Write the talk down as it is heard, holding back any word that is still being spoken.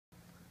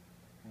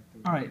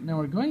All right, now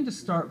we're going to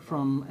start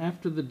from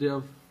after the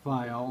div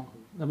file,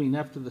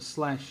 after the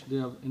slash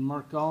div, and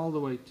mark all the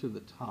way to the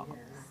top,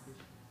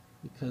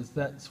 because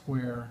that's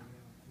where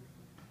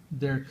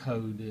their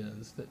code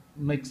is that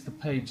makes the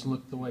page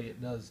look the way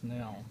it does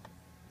now.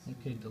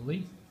 Okay,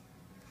 delete.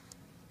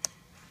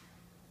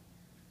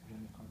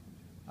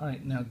 All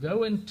right, now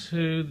go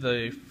into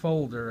the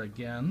folder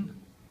again.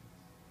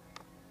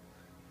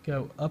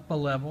 Go up a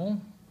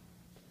level.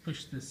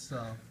 Push this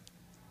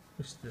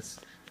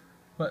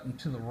button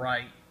to the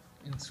right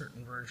in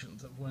certain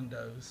versions of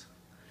Windows.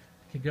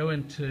 Okay, go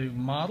into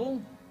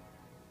Model.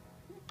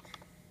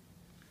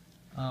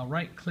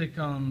 Right-click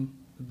on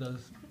the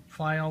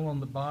file on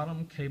the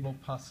bottom, Cable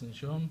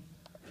Passenger.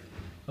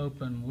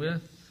 Open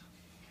with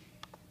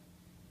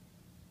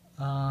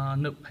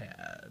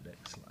Notepad.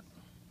 Excellent.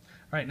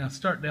 All right, now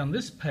start down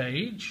this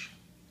page.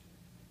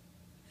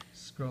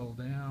 Scroll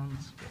down,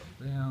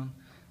 scroll down.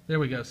 There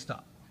we go,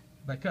 stop.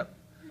 Back up.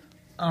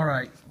 All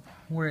right,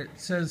 where it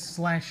says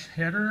slash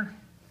header,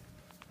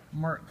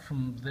 mark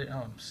from the,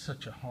 oh, I'm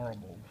such a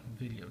horrible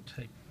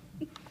videotape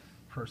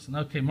person.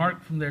 Okay,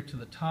 mark from there to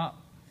the top.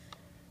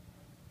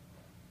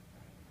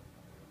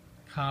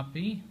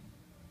 Copy.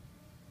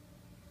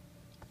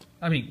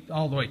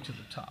 All the way to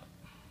the top.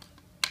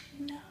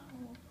 No.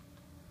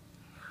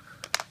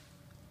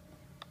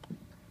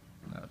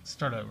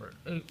 Start over.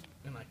 Oop,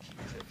 and I keep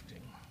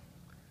drifting.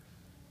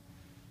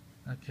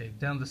 Okay,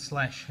 down the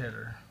slash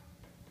header.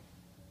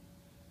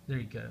 There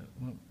you go.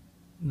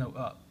 No,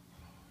 up.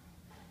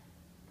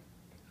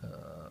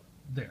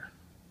 There.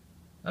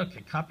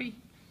 Okay, copy.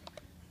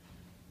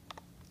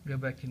 Go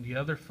back into the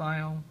other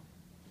file.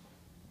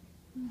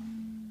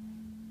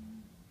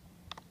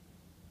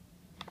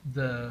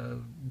 The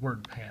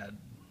WordPad.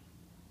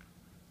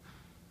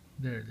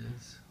 There it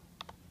is.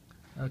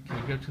 Okay,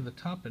 go to the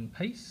top and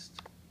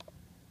paste.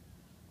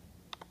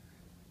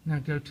 Now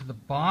go to the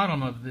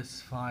bottom of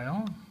this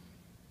file.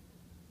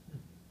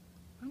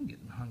 I'm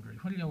getting hungry.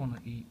 What do y'all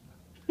want to eat?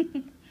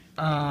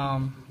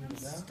 I'm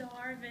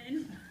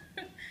starving.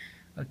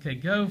 Okay,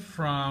 go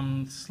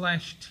from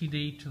slash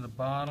TD to the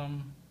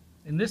bottom.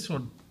 And this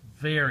will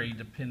vary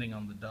depending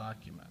on the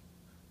document.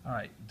 All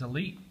right,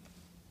 delete.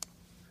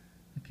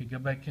 Okay, go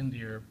back into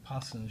your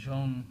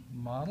passenger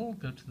model.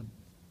 Go to the,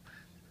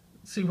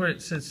 see where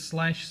it says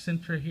slash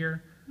center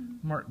here?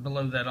 Mm-hmm. Mark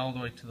below that all the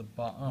way to the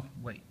bottom. Oh,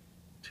 wait,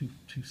 too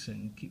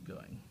soon. Keep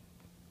going.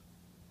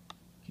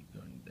 Keep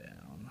going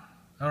down.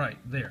 All right,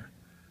 there.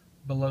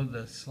 Below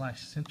the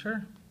slash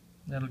center,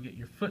 that'll get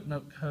your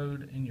footnote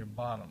code and your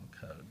bottom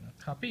code. Now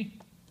copy.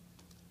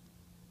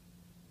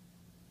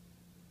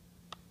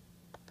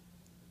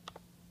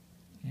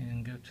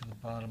 And go to the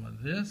bottom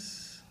of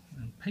this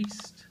and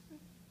paste.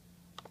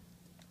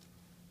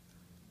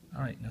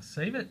 All right, now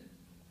save it.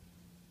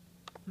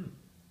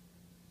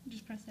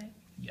 Just press save.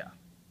 Yeah.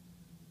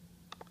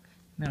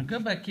 Now go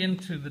back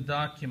into the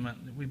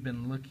document that we've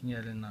been looking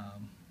at in,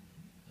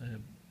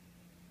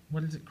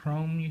 what is it,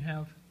 Chrome you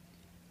have?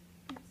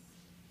 Yes.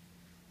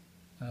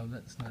 Oh,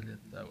 that's not it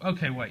though.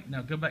 Okay, wait,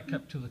 now go back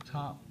up to the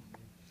top.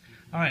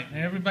 All right, now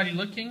everybody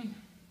looking?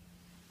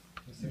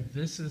 Yes,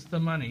 this is the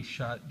money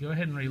shot. Go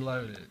ahead and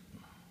reload it.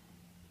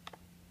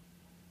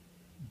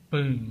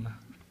 Boom.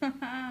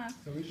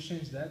 So we just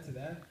changed that to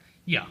that?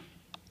 Yeah,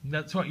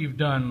 that's what you've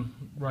done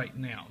right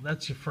now.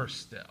 That's your first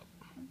step.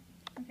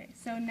 Okay,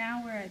 so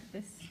now we're at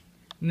this.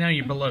 Now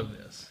you're below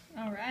this.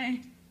 All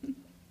right.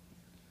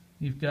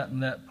 You've gotten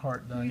that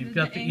part done. We You've did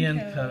got the the end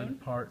encode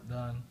part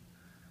done.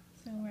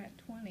 So we're at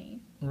 20.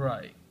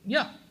 Right.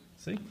 Yeah.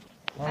 See?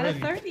 Out of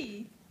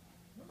 30.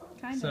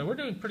 Kind of. So we're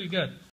doing pretty good.